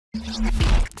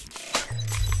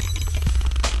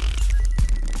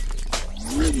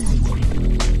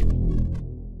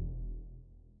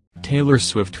Taylor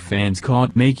Swift fans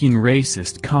caught making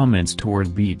racist comments toward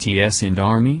BTS and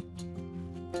ARMY?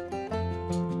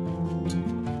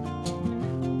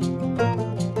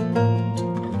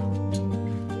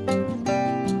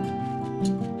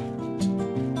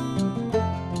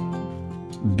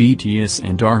 BTS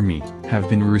and ARMY have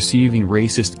been receiving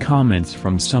racist comments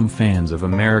from some fans of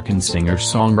American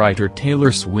singer-songwriter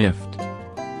Taylor Swift.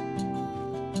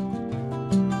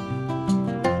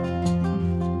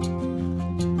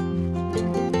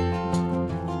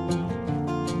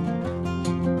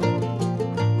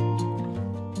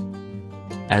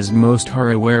 As most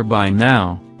are aware by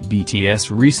now,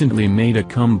 BTS recently made a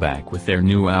comeback with their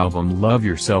new album Love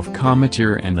Yourself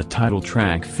Commentary and the title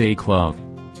track Fake Love.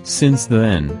 Since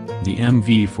then, the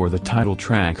MV for the title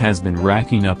track has been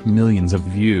racking up millions of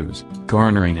views,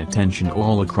 garnering attention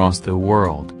all across the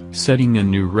world, setting a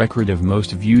new record of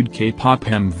most viewed K-pop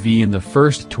MV in the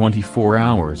first 24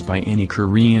 hours by any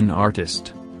Korean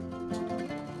artist.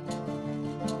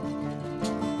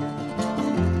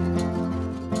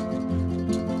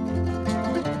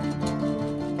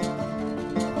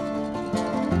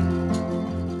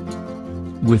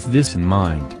 With this in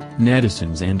mind,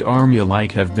 netizens and ARMY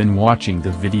alike have been watching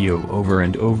the video over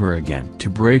and over again to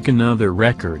break another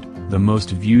record, the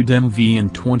most viewed MV in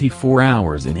 24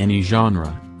 hours in any genre,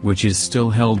 which is still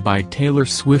held by Taylor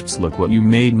Swift's Look What You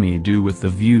Made Me Do with the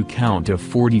view count of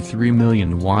 43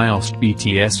 million, whilst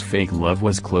BTS' Fake Love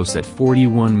was close at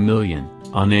 41 million,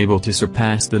 unable to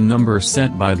surpass the number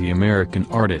set by the American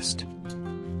artist.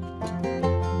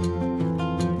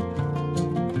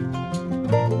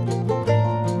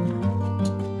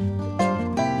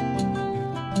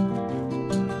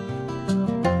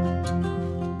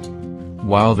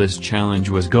 While this challenge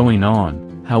was going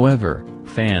on, however,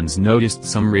 fans noticed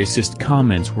some racist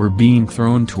comments were being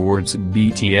thrown towards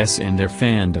BTS and their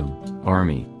fandom,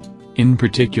 ARMY. In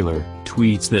particular,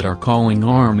 tweets that are calling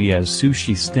ARMY as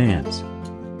sushi stans.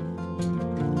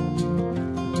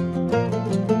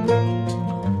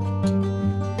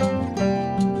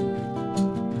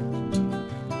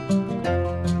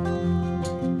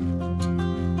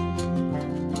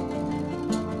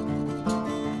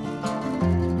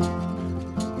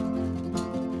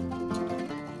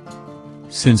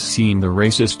 Since seeing the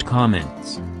racist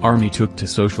comments, ARMY took to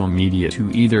social media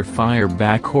to either fire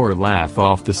back or laugh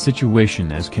off the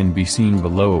situation, as can be seen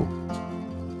below.